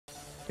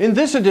In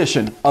this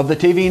edition of the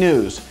TV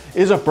News,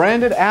 is a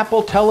branded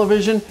Apple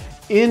television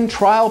in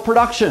trial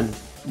production?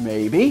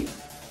 Maybe.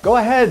 Go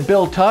ahead,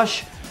 Bill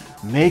Tush.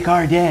 Make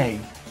our day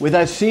with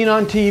As Seen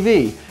on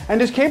TV.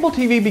 And is cable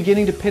TV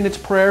beginning to pin its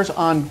prayers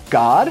on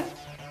God?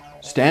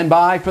 Stand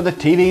by for the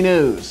TV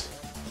News.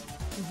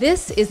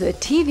 This is the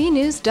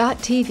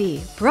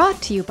TVNews.tv,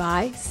 brought to you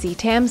by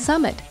CTAM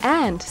Summit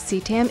and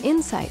CTAM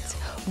Insights.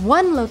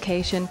 One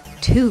location,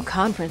 two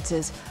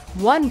conferences,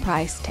 one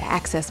price to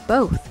access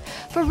both.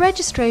 For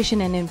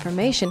registration and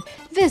information,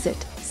 visit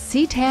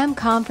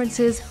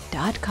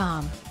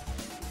ctamconferences.com.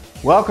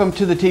 Welcome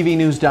to the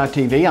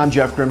TVNews.tv. I'm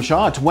Jeff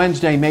Grimshaw. It's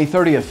Wednesday, May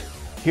 30th.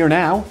 Here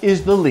now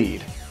is the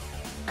lead.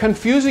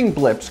 Confusing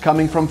blips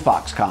coming from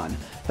Foxconn.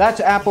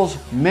 That's Apple's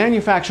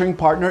manufacturing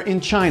partner in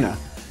China.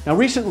 Now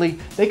recently,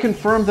 they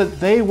confirmed that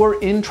they were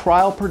in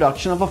trial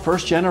production of a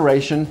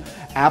first-generation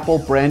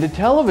Apple-branded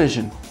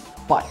television.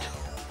 But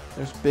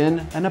there's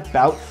been an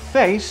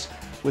about-face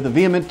with a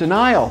vehement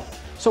denial.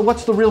 So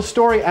what's the real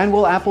story, and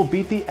will Apple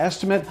beat the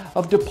estimate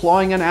of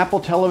deploying an Apple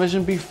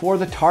television before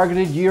the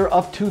targeted year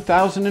of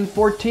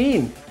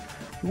 2014?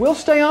 We'll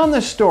stay on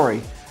this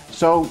story,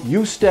 so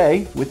you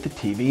stay with the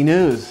TV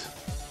News.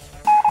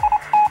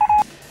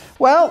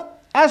 Well,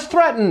 as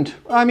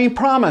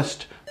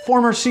promised,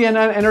 former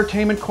CNN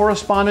entertainment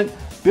correspondent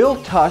Bill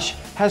Tush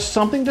has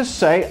something to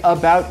say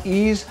about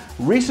E's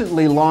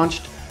recently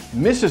launched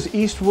Mrs.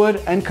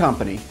 Eastwood and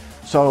Company.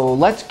 So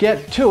let's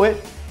get to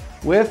it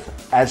with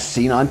As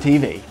Seen on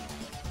TV.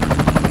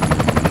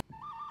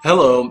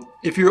 Hello.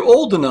 If you're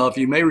old enough,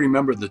 you may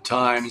remember the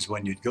times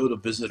when you'd go to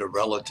visit a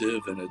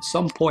relative and at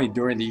some point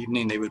during the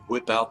evening they would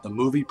whip out the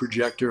movie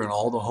projector and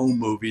all the home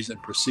movies and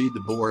proceed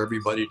to bore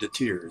everybody to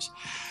tears.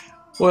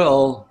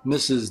 Well,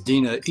 Mrs.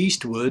 Dina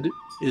Eastwood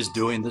is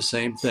doing the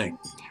same thing.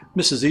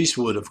 Mrs.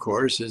 Eastwood, of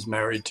course, is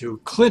married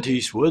to Clint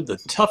Eastwood, the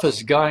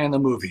toughest guy in the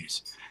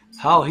movies.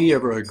 How he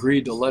ever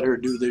agreed to let her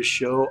do this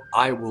show,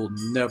 I will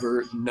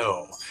never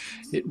know.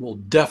 It will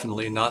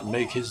definitely not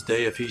make his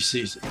day if he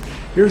sees it.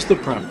 Here's the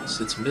premise.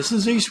 It's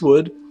Mrs.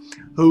 Eastwood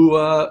who,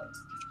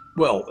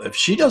 well, if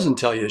she doesn't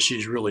tell you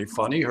she's really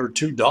funny, her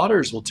two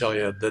daughters will tell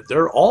you that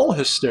they're all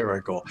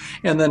hysterical.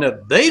 And then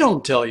if they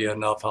don't tell you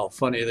enough how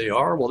funny they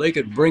are, well, they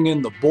could bring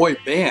in the boy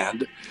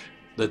band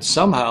that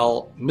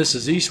somehow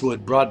Mrs.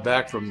 Eastwood brought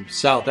back from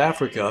South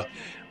Africa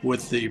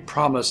with the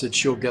promise that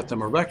she'll get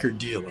them a record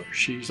dealer.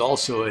 She's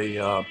also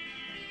a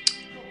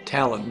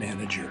talent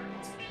manager.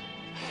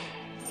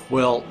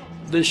 Well,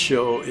 this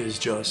show is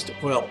just,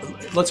 well,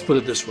 let's put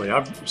it this way.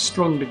 I've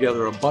strung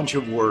together a bunch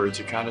of words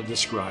to kind of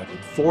describe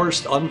it.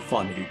 Forced,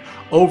 unfunny,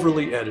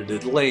 overly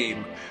edited,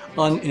 lame,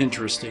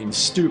 uninteresting,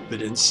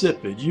 stupid,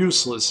 insipid,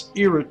 useless,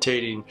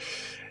 irritating,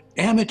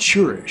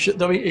 amateurish.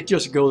 I mean, it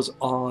just goes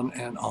on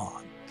and on.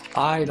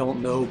 I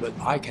don't know, but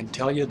I can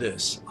tell you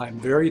this. I'm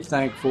very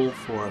thankful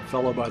for a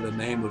fellow by the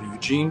name of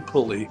Eugene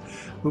Pulley,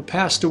 who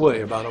passed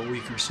away about a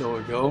week or so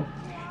ago.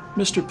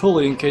 Mr.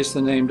 Pulley, in case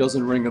the name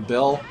doesn't ring a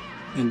bell,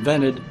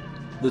 invented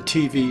the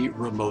TV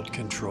remote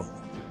control.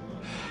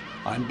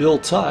 I'm Bill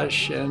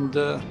Tush, and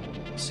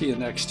see you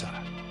next time.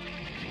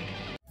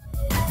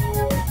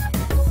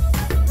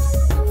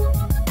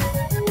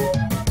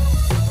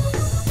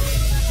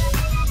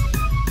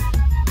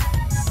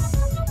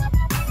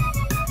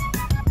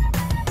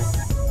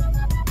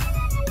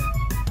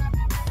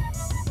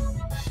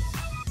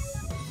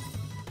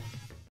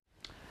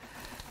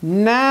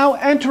 Now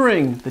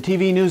entering the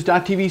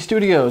TVNews.tv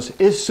studios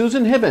is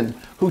Susan Hibben,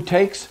 who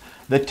takes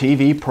the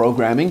TV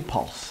programming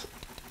pulse.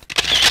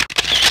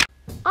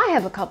 I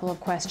have a couple of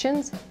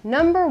questions.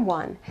 Number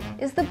one,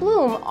 is the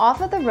bloom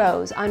off of the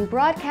rose on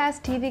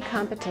broadcast TV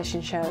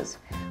competition shows?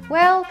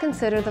 Well,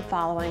 consider the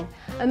following.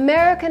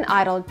 American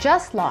Idol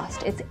just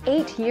lost its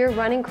 8-year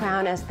running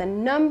crown as the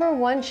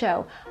 #1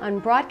 show on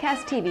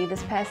broadcast TV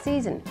this past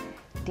season.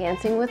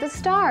 Dancing with the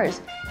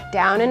Stars,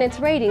 down in its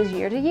ratings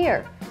year to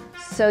year.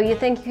 So you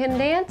think you can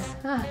dance?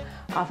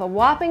 Off a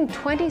whopping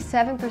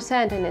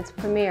 27% in its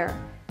premiere.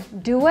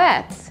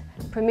 Duets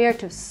premiere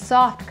to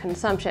soft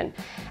consumption.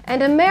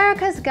 And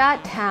America's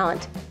Got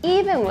Talent,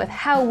 even with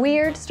How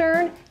Weird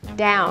Stern,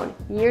 down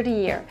year to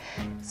year.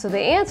 So the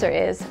answer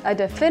is a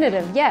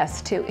definitive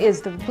yes to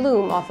Is the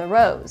Bloom Off the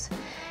Rose.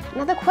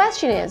 Now the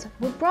question is,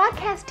 will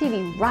broadcast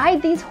TV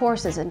ride these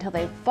horses until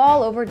they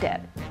fall over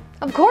dead?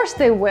 Of course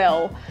they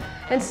will.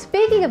 And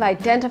speaking of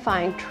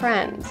identifying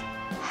trends,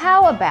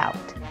 how about,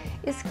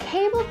 is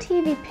cable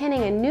TV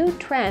pinning a new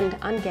trend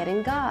on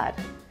getting God?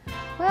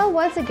 Well,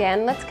 once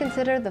again, let's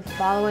consider the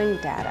following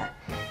data.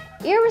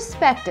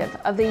 Irrespective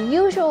of the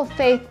usual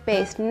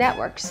faith-based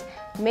networks,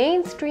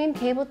 mainstream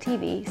cable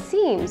TV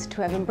seems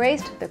to have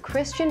embraced the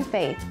Christian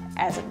faith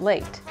as of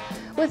late,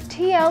 with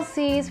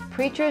TLC's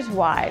Preacher's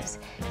Wives,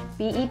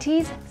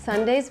 BET's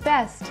Sunday's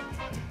Best,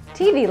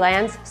 TV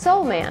Land's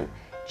Soul Man,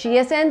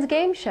 GSN's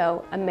game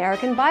show,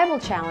 American Bible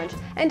Challenge,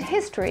 and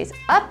History's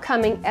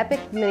upcoming epic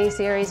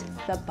miniseries,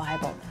 The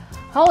Bible.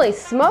 Holy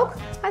smoke!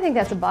 I think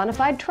that's a bona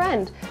fide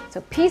trend. So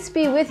peace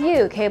be with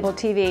you, cable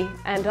TV,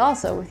 and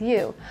also with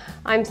you.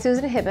 I'm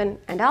Susan Hibben,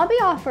 and I'll be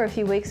off for a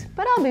few weeks,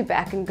 but I'll be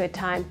back in good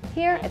time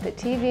here at the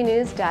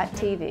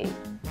tvnews.tv.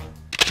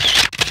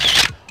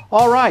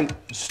 All right,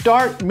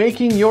 start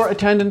making your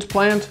attendance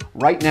plans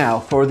right now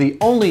for the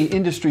only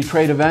industry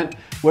trade event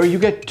where you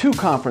get 2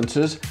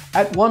 conferences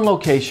at one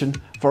location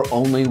for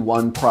only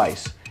one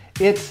price.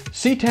 It's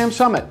CTAM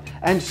Summit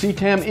and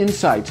CTAM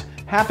Insights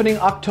happening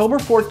October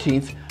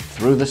 14th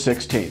through the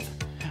 16th.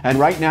 And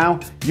right now,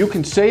 you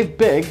can save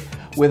big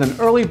with an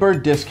early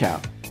bird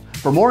discount.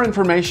 For more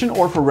information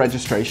or for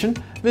registration,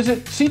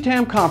 visit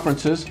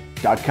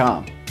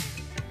ctamconferences.com.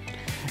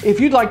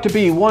 If you'd like to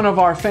be one of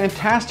our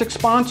fantastic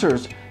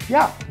sponsors,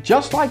 yeah,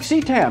 just like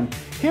CTAM,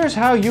 here's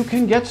how you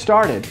can get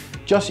started.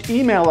 Just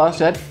email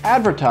us at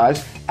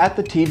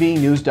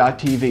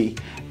advertise@thetvnews.tv,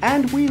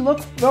 and we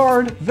look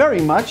forward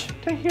very much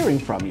to hearing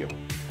from you.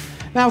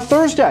 Now,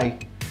 Thursday,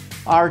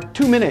 our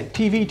 2-minute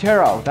TV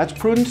tarot, that's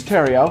Prudence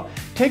Theriault,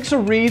 takes a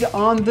read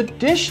on the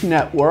Dish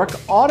Network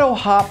Auto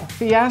Hop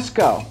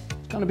fiasco.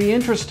 It's going to be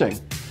interesting.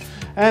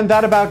 And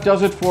that about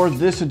does it for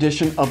this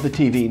edition of the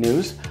TV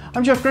News.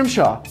 I'm Jeff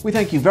Grimshaw. We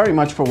thank you very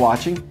much for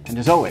watching, and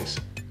as always,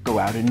 go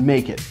out and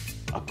make it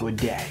a good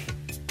day.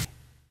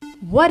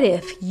 What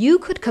if you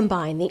could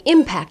combine the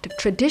impact of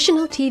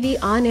traditional TV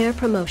on-air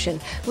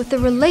promotion with the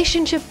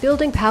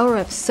relationship-building power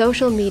of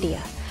social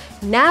media?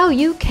 Now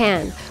you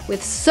can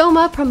with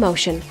Soma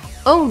Promotion,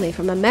 only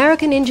from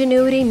American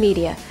Ingenuity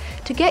Media.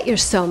 To get your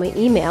Soma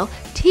email,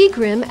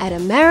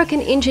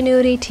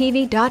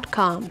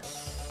 tgrim@americaningenuitytv.com.